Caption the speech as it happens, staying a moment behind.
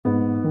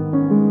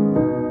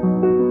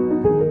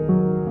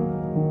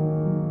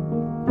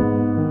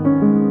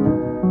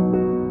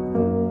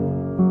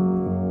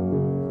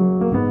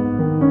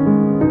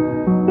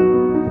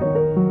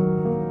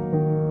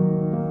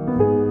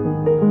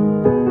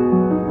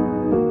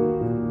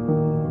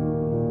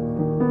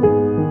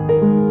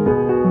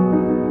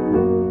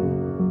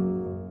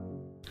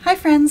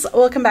friends,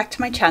 welcome back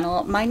to my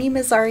channel. My name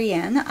is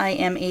Ariane. I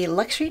am a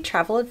luxury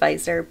travel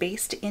advisor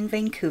based in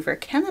Vancouver,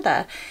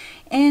 Canada.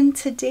 And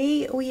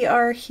today we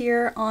are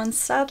here on,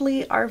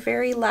 sadly, our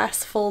very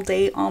last full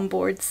day on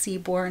board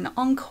Seabourn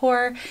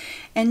Encore.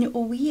 And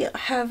we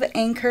have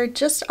anchored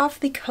just off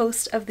the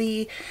coast of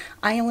the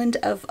island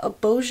of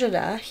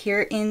Bozcaada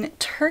here in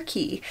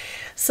Turkey.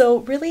 So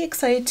really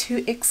excited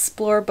to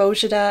explore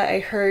Bozcaada. I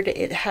heard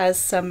it has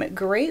some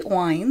great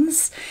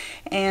wines,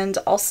 and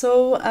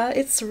also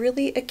it's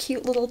really a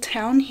cute little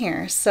town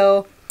here.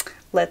 So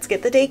let's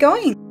get the day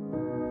going.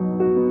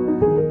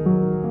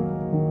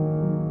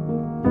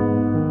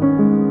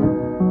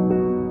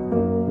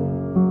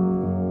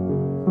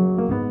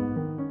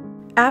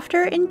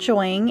 After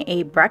enjoying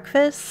a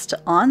breakfast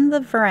on the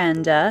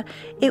veranda,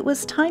 it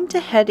was time to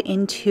head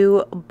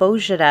into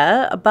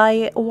Bozcaada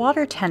by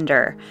water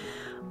tender.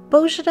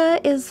 Bozcaada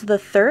is the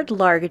third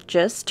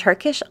largest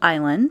Turkish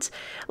island,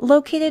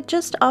 located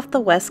just off the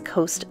west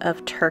coast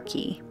of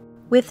Turkey.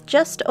 With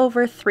just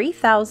over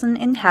 3,000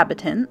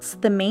 inhabitants,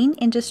 the main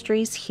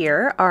industries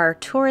here are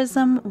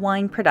tourism,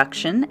 wine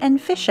production,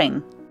 and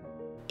fishing.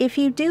 If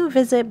you do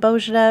visit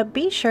Bozcaada,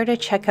 be sure to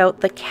check out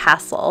the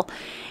castle.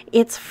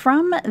 It's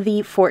from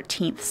the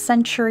 14th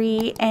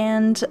century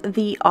and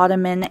the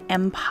Ottoman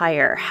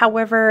Empire.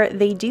 However,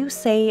 they do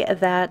say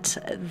that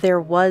there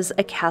was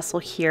a castle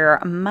here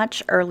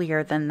much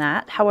earlier than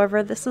that.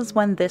 However, this is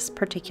when this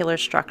particular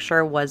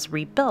structure was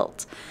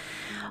rebuilt.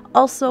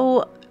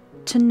 Also,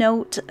 to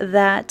note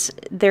that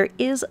there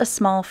is a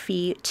small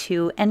fee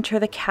to enter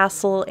the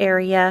castle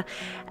area,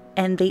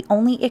 and they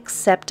only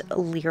accept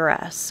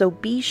lira. So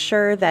be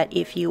sure that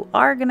if you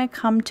are going to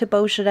come to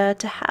Bozcaada,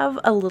 to have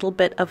a little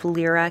bit of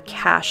lira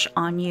cash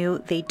on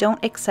you. They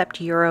don't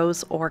accept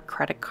euros or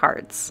credit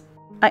cards.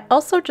 I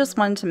also just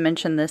wanted to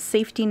mention this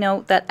safety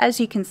note that, as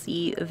you can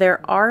see, there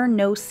are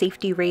no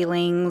safety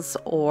railings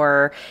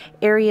or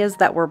areas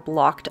that were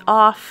blocked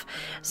off.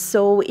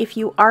 So if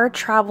you are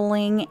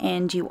traveling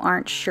and you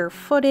aren't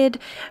sure-footed,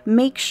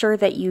 make sure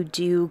that you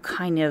do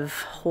kind of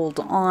hold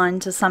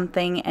on to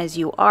something as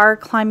you are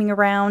climbing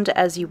around,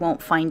 as you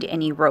won't find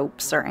any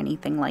ropes or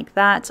anything like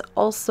that.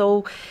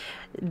 Also,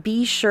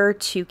 be sure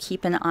to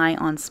keep an eye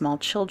on small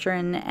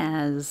children,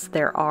 as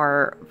there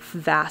are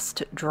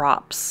vast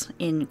drops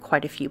in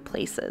quite a few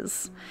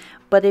places.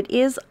 But it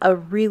is a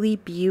really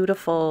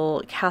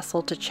beautiful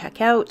castle to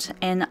check out,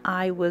 and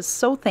I was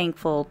so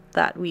thankful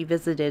that we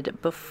visited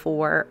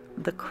before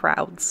the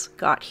crowds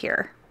got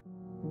here.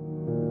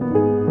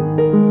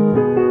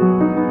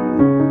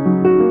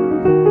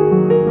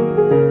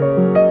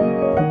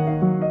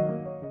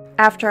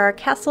 After our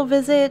castle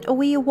visit,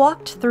 we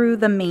walked through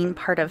the main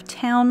part of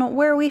town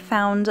where we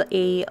found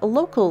a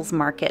locals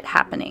market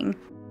happening.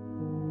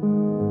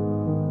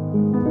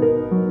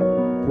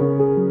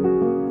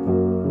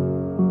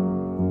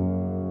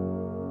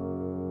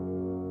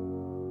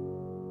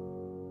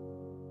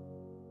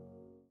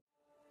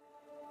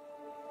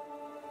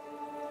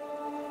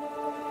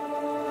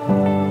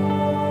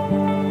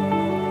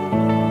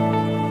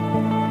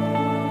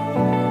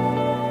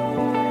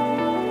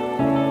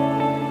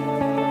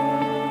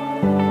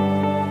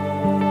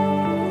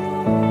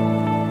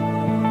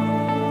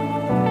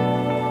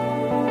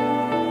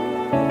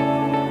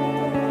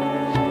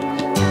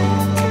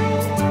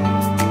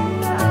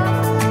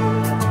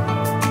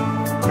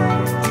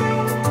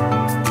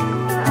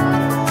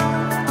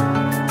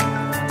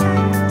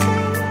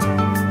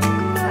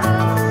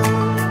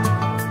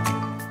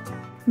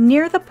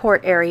 Near the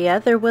port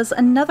area, there was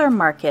another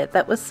market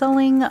that was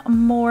selling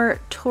more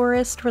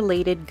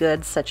tourist-related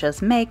goods such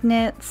as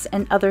magnets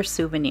and other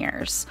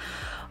souvenirs.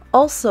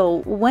 Also,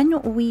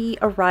 when we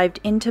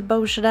arrived into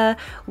Bozcaada,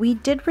 we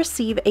did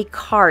receive a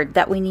card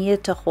that we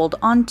needed to hold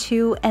on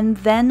to and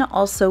then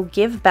also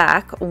give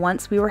back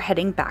once we were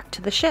heading back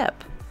to the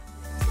ship.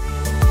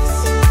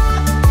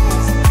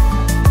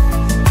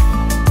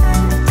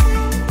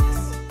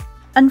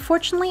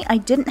 Unfortunately, I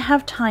didn't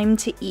have time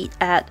to eat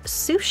at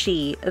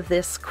Sushi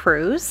this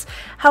cruise.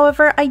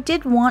 However, I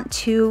did want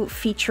to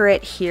feature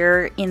it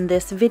here in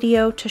this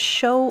video to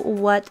show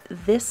what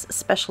this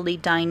specialty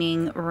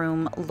dining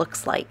room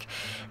looks like.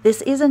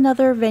 This is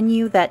another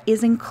venue that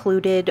is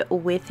included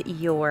with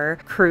your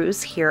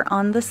cruise here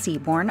on the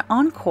Seabourn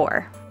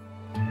Encore.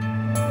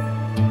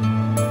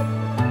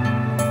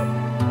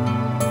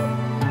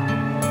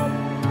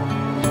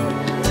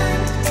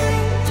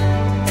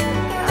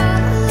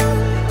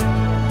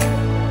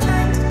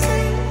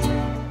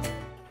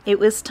 It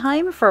was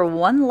time for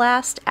one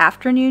last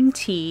afternoon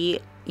tea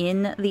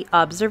in the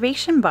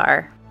observation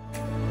bar.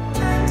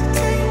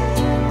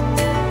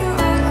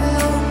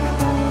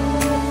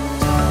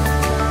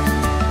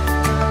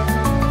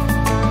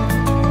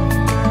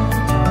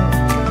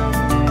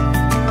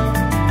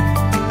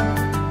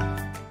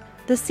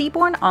 The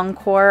Seabourn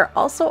Encore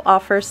also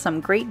offers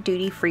some great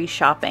duty-free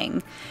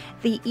shopping.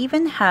 They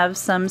even have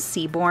some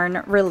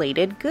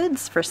Seabourn-related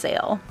goods for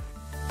sale.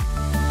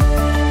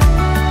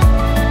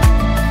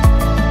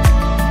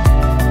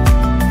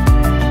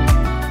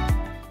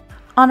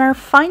 On our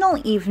final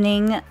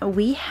evening,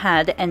 we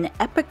had an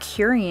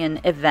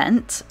Epicurean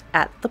event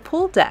at the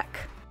pool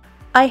deck.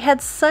 I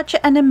had such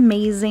an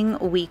amazing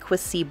week with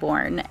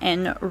Seabourn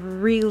and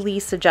really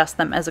suggest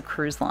them as a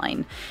cruise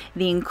line.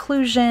 The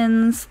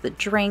inclusions, the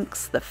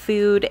drinks, the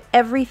food,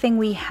 everything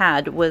we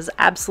had was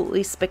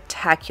absolutely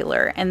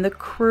spectacular, and the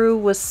crew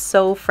was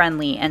so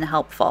friendly and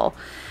helpful.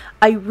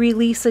 I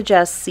really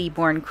suggest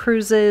Seabourn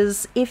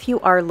Cruises if you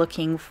are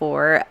looking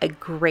for a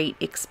great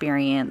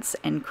experience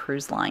and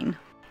cruise line.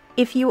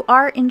 If you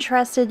are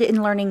interested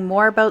in learning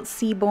more about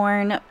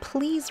Seabourn,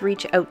 please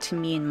reach out to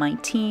me and my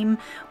team.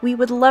 We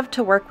would love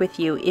to work with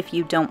you if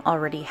you don't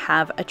already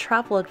have a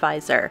travel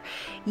advisor.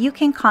 You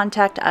can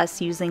contact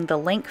us using the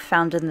link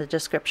found in the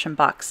description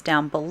box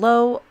down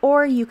below,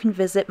 or you can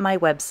visit my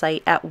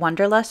website at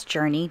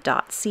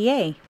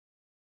wanderlustjourney.ca.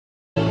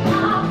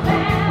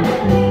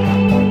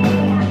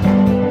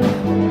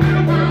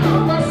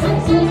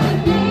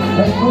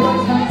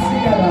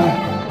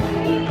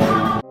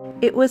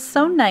 It was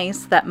so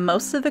nice that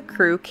most of the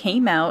crew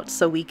came out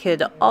so we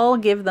could all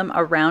give them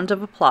a round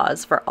of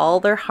applause for all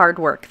their hard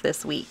work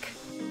this week.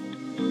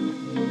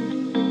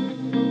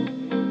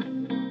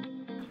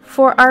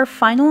 For our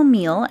final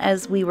meal,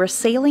 as we were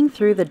sailing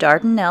through the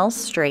Dardanelles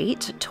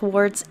Strait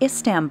towards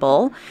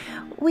Istanbul,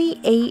 we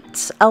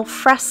ate al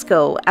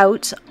fresco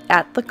out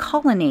at the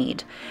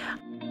Colonnade.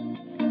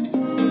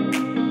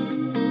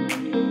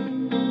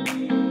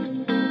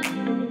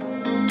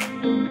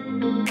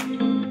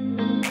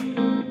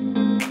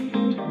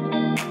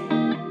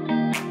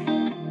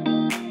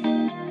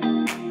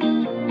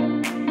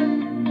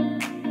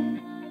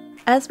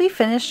 As we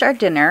finished our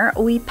dinner,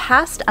 we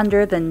passed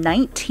under the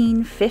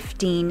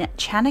 1915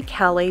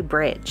 Çanakkale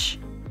Bridge.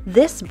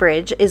 This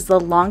bridge is the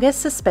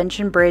longest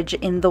suspension bridge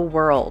in the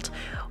world,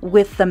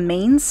 with the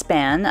main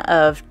span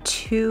of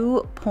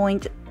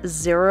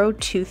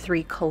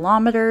 2.023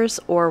 kilometers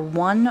or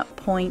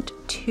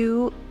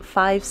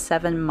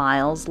 1.257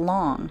 miles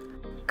long.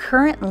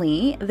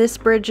 Currently, this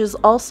bridge is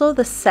also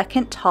the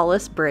second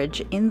tallest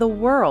bridge in the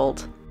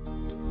world.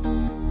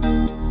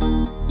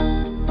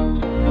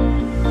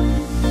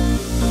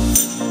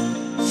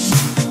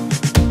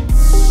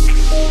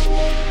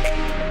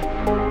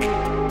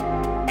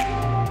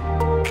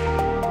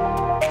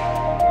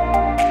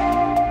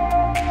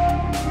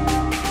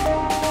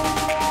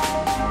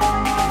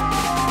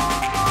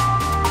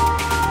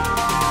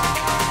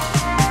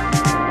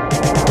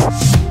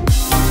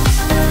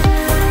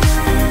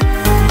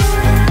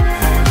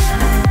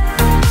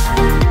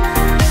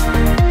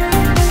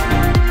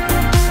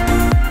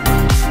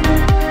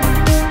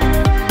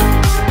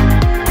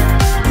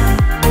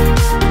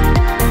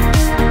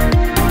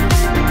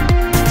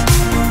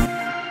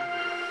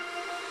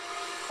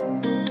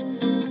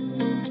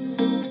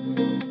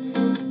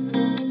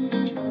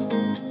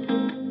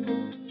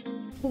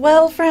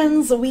 Well,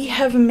 friends, we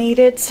have made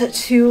it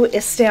to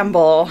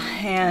Istanbul,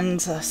 and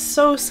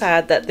so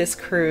sad that this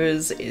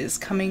cruise is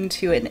coming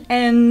to an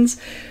end.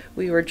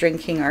 We were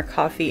drinking our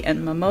coffee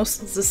and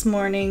mimosas this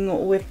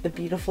morning with the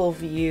beautiful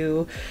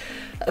view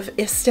of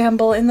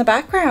Istanbul in the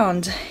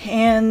background,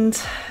 and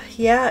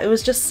yeah, it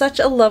was just such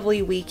a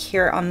lovely week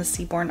here on the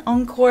Seabourn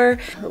Encore.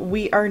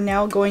 We are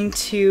now going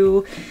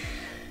to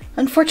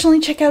unfortunately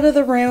check out of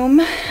the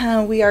room.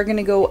 We are going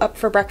to go up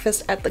for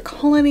breakfast at the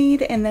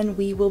Colonnade, and then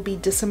we will be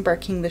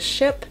disembarking the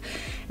ship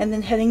and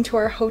then heading to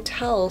our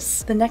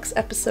hotels. The next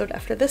episode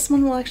after this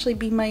one will actually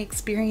be my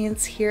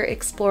experience here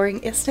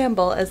exploring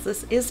Istanbul, as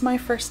this is my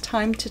first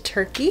time to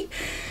Turkey.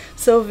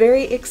 So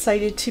very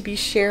excited to be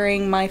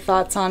sharing my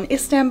thoughts on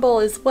Istanbul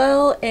as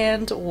well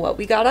and what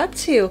we got up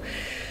to.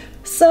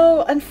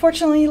 So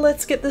unfortunately,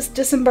 let's get this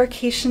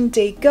disembarkation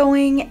day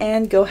going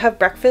and go have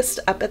breakfast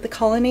up at the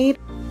Colonnade.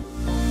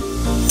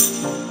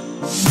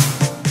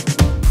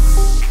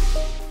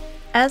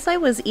 As I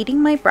was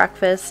eating my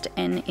breakfast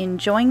and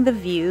enjoying the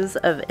views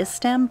of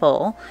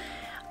Istanbul,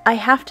 I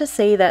have to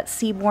say that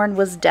Seabourn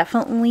was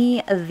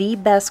definitely the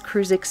best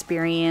cruise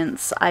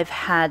experience I've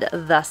had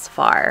thus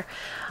far.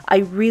 I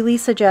really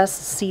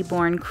suggest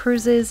Seabourn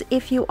Cruises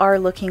if you are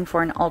looking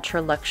for an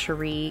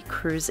ultra-luxury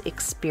cruise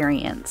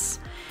experience.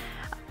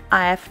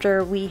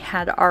 After we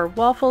had our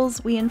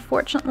waffles, we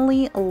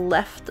unfortunately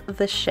left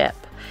the ship.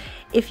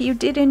 If you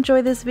did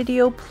enjoy this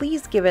video,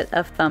 please give it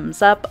a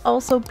thumbs up.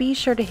 Also, be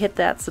sure to hit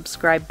that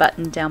subscribe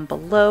button down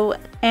below.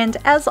 And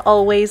as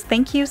always,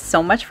 thank you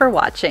so much for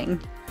watching.